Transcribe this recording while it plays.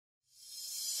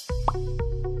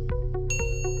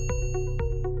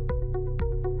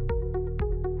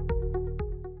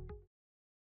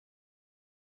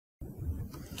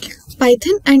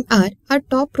Python and R are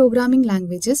top programming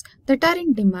languages that are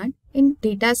in demand in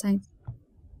data science.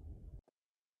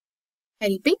 I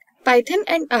repeat, Python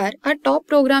and R are top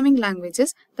programming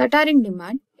languages that are in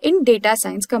demand in data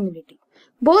science community.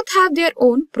 Both have their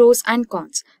own pros and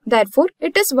cons. Therefore,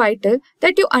 it is vital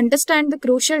that you understand the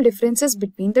crucial differences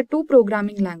between the two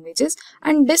programming languages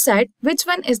and decide which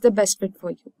one is the best fit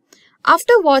for you.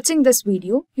 After watching this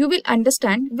video, you will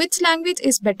understand which language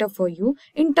is better for you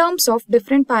in terms of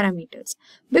different parameters.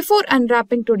 Before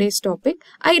unwrapping today's topic,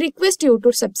 I request you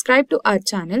to subscribe to our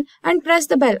channel and press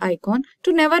the bell icon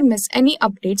to never miss any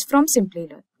updates from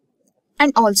Simplilearn.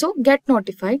 And also get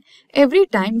notified every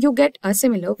time you get a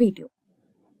similar video.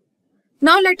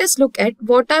 Now let us look at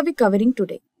what are we covering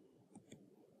today.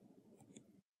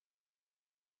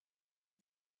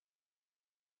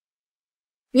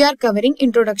 We are covering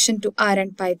Introduction to R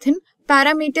and Python,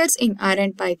 Parameters in R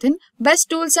and Python, Best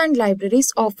Tools and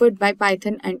Libraries offered by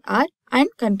Python and R, and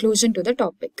Conclusion to the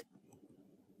topic.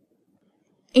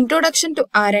 Introduction to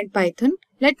R and Python.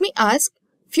 Let me ask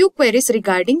few queries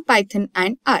regarding Python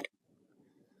and R.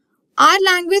 R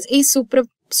language is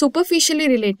superficially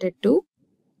related to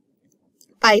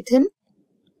Python,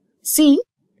 C,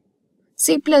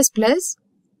 C++,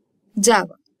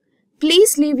 Java.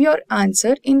 Please leave your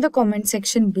answer in the comment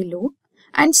section below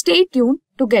and stay tuned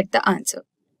to get the answer.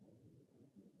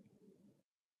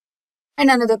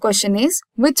 And another question is,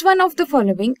 which one of the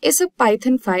following is a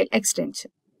Python file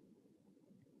extension?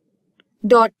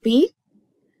 .p,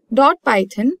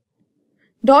 .python,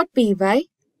 .py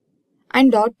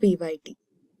and .pyt.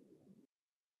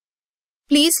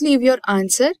 Please leave your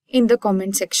answer in the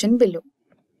comment section below.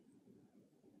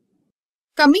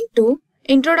 Coming to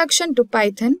Introduction to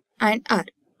Python and R.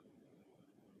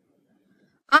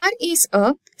 R is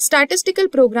a statistical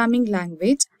programming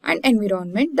language and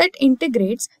environment that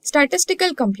integrates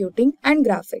statistical computing and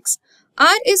graphics.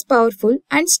 R is powerful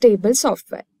and stable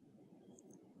software.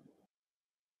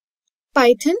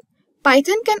 Python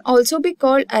can also be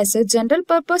called as a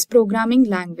general-purpose programming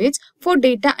language for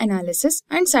data analysis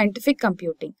and scientific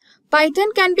computing.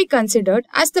 Python can be considered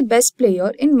as the best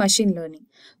player in machine learning.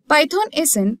 Python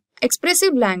is an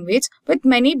expressive language with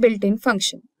many built-in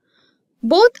functions.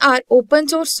 Both are open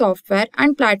source software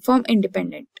and platform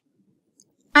independent.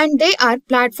 And they are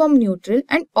platform neutral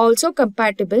and also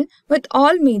compatible with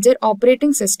all major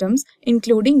operating systems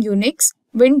including Unix,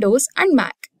 Windows and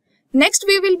Mac. Next,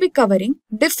 we will be covering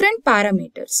different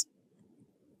parameters.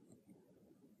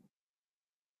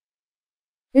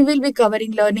 We will be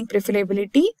covering learning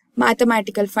preferability,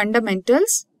 mathematical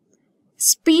fundamentals,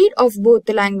 speed of both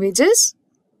the languages,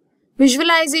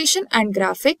 visualization and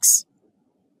graphics,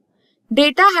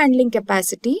 data handling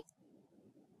capacity,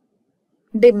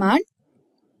 demand,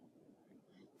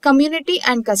 community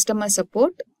and customer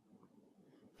support,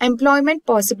 employment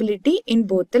possibility in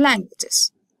both the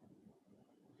languages.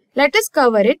 Let us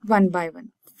cover it one by one.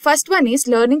 First one is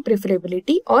learning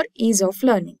preferability or ease of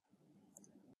learning.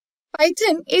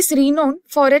 Python is renowned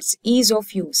for its ease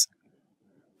of use.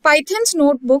 Python's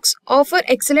notebooks offer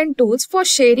excellent tools for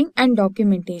sharing and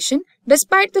documentation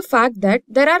despite the fact that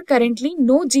there are currently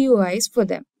no GUIs for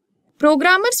them.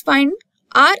 Programmers find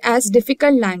R as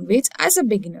difficult language as a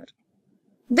beginner.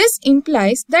 This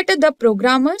implies that the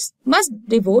programmers must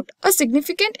devote a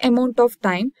significant amount of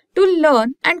time to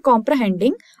learn and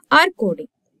comprehending R coding.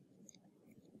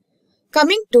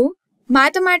 Coming to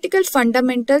mathematical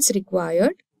fundamentals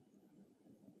required.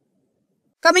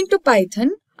 Coming to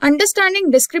Python,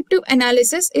 understanding descriptive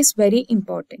analysis is very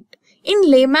important. In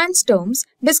layman's terms,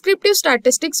 descriptive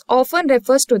statistics often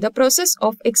refers to the process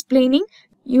of explaining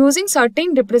using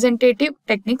certain representative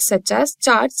techniques such as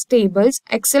charts, tables,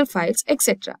 Excel files,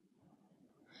 etc.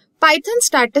 Python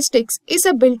statistics is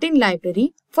a built-in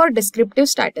library for descriptive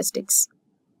statistics.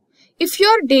 If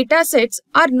your data sets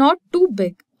are not too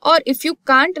big or if you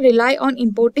can't rely on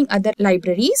importing other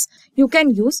libraries, you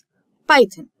can use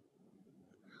Python.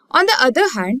 On the other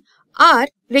hand, R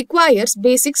requires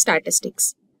basic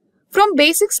statistics. From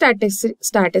basic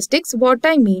statistics, what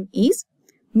I mean is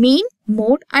mean,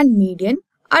 mode and median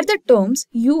are the terms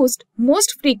used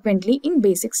most frequently in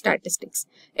basic statistics.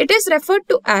 It is referred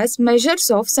to as measures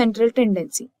of central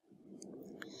tendency.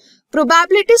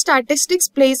 Probability statistics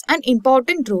plays an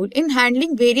important role in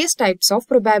handling various types of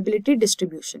probability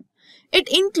distribution. It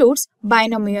includes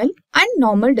binomial and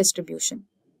normal distribution.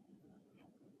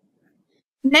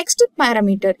 Next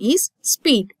parameter is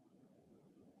speed.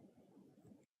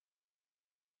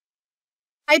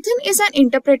 Python is an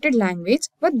interpreted language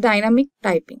with dynamic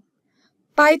typing.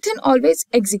 Python always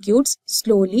executes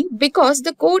slowly because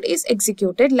the code is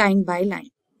executed line by line.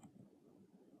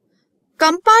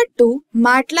 Compared to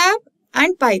MATLAB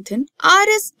and Python,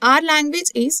 R language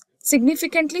is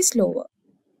significantly slower.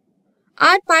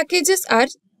 R packages are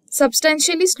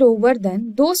substantially slower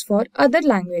than those for other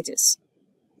languages.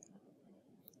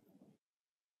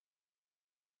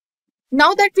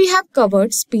 Now that we have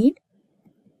covered speed,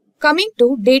 coming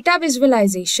to data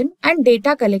visualization and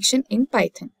data collection in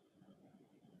Python.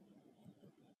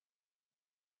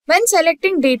 When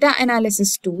selecting data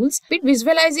analysis tools,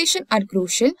 visualization are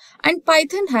crucial, and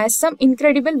Python has some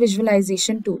incredible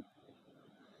visualization tools.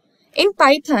 In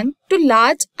Python, to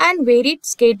large and varied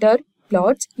scatter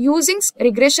plots using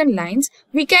regression lines,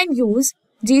 we can use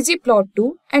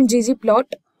ggplot2 and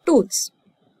ggplot tools.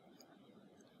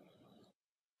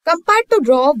 Compared to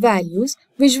raw values,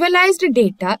 visualized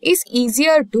data is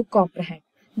easier to comprehend.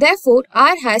 Therefore,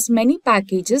 R has many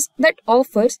packages that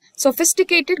offers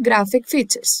sophisticated graphic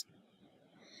features.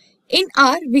 In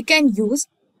R, we can use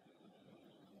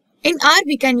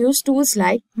tools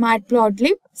like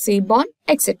matplotlib, Seaborn,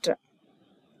 etc.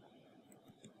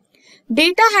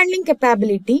 Data handling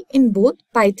capability in both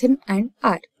Python and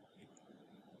R.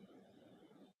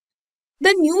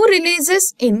 The new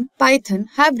releases in Python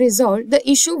have resolved the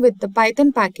issue with the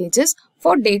Python packages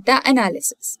for data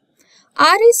analysis.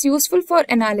 R is useful for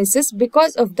analysis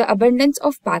because of the abundance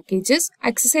of packages,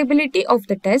 accessibility of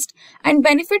the test, and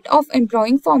benefit of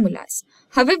employing formulas.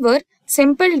 However,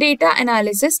 simple data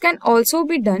analysis can also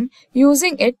be done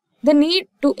using the need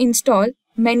to install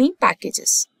many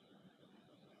packages.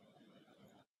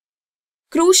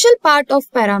 Crucial part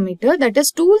of parameter, that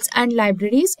is tools and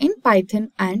libraries in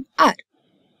Python and R.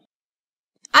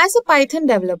 As a Python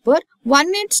developer, one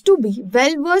needs to be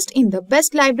well versed in the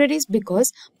best libraries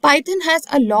because Python has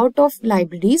a lot of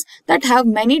libraries that have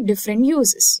many different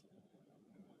uses.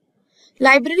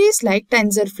 Libraries like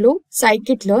TensorFlow,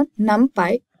 Scikit-learn,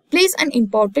 NumPy plays an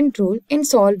important role in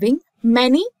solving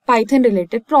many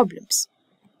Python-related problems.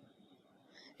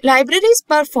 Libraries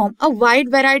perform a wide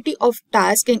variety of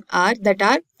tasks in R that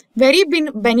are very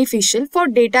beneficial for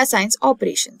data science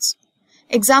operations.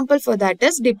 Example for that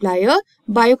is dplyr,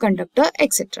 bioconductor,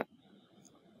 etc.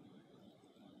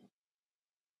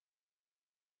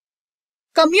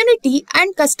 Community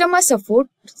and customer support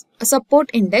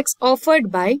index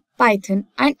offered by Python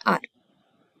and R.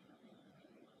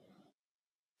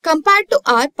 Compared to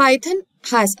R, Python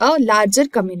has a larger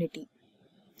community.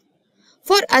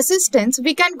 For assistance,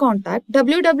 we can contact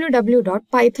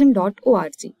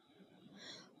www.python.org.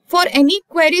 For any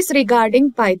queries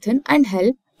regarding Python and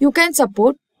help, you can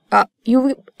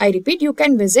you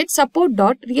can visit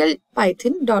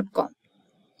support.realpython.com.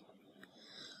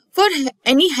 For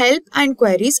any help and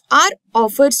queries, R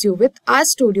offers you with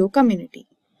RStudio community.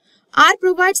 R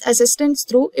provides assistance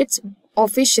through its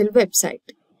official website.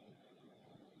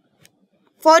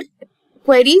 For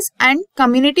queries and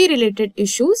community related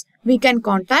issues, we can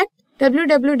contact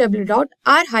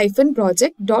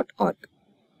www.r-project.org.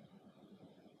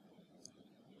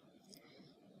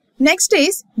 Next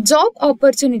is job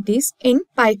opportunities in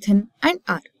Python and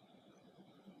R.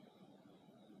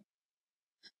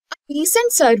 A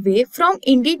recent survey from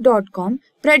Indeed.com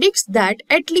predicts that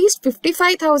at least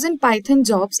 55,000 Python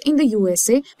jobs in the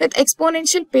USA with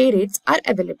exponential pay rates are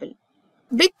available.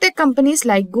 Big tech companies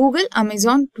like Google,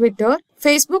 Amazon, Twitter,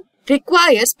 Facebook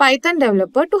requires Python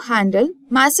developer to handle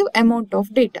massive amount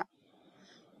of data.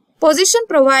 Position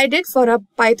provided for a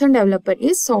Python developer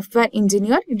is software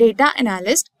engineer, data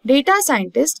analyst, data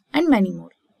scientist, and many more.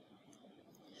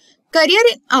 Career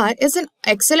in R is an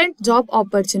excellent job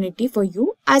opportunity for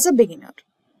you as a beginner.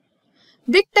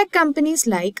 Big tech companies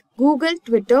like Google,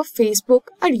 Twitter, Facebook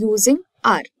are using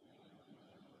R.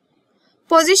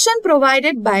 Position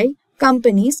provided by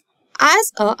companies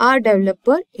as a R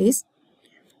developer is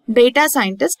data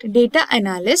scientist, data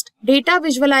analyst, data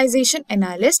visualization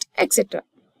analyst, etc.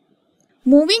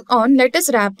 Moving on, let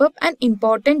us wrap up an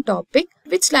important topic,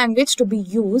 which language to be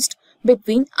used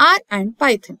between R and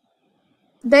Python.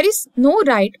 There is no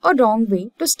right or wrong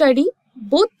way to study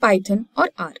both Python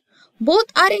or R. Both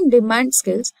are in demand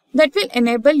skills that will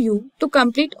enable you to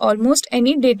complete almost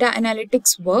any data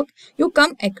analytics work you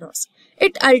come across.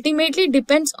 It ultimately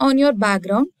depends on your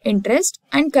background, interest,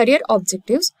 and career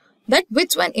objectives that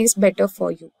which one is better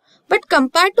for you. But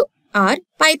compared to R,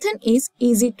 Python is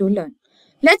easy to learn.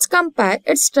 Let's compare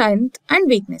its strengths and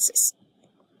weaknesses.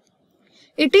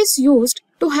 It is used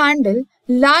to handle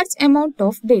large amount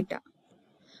of data.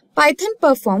 Python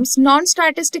performs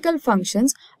non-statistical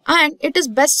functions and it is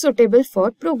best suitable for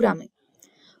programming.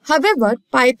 However,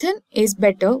 Python is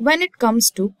better when it comes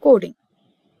to coding.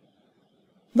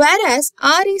 whereas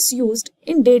R is used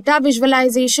in data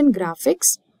visualization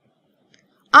graphics.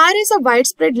 R is a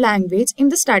widespread language in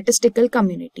the statistical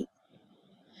community.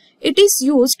 It is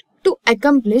used to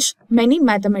accomplish many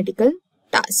mathematical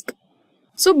tasks.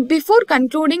 So before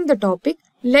concluding the topic,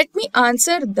 let me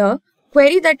answer the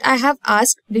query that I have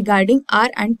asked regarding R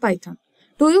and Python.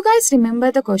 Do you guys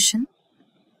remember the question?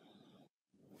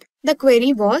 The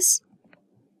query was,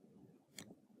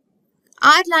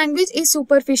 R language is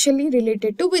superficially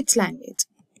related to which language?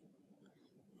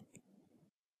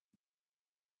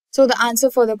 So the answer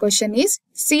for the question is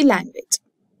C language.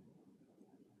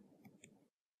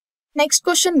 Next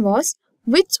question was,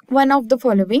 which one of the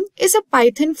following is a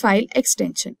Python file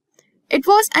extension? It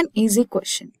was an easy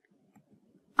question.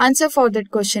 Answer for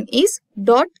that question is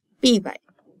 .py.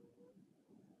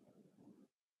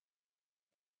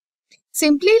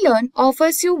 Simplilearn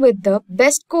offers you with the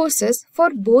best courses for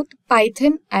both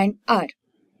Python and R.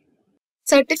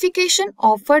 Certification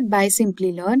offered by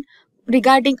Simplilearn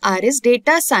regarding R is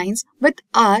Data Science with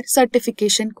R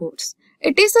certification course.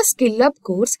 It is a skill-up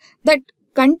course that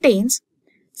contains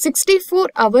 64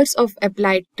 hours of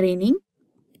applied training,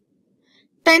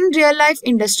 10 real-life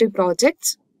industry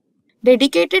projects,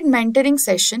 dedicated mentoring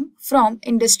session from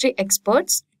industry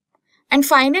experts, and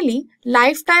finally,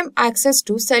 lifetime access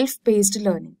to self-paced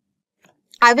learning.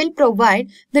 I will provide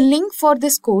the link for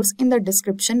this course in the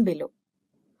description below.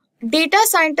 Data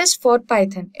Scientist for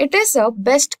Python. It is a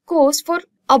best course for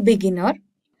a beginner.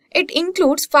 It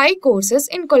includes 5 courses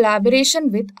in collaboration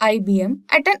with IBM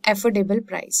at an affordable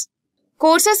price.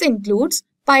 Courses includes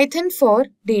Python for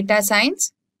Data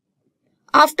Science.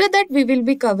 After that, we will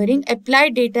be covering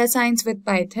Applied Data Science with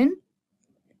Python,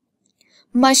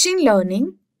 Machine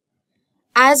Learning,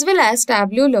 as well as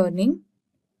Tableau Learning,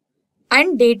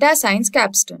 and Data Science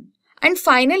Capstone. And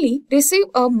finally, receive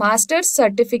a master's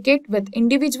certificate with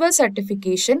individual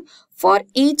certification for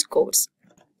each course.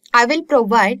 I will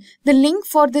provide the link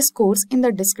for this course in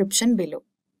the description below.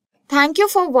 Thank you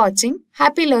for watching.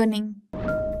 Happy learning.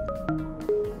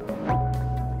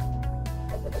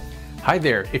 Hi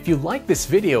there, if you like this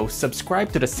video,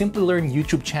 subscribe to the Simplilearn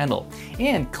YouTube channel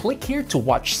and click here to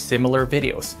watch similar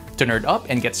videos. To nerd up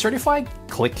and get certified,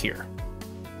 click here.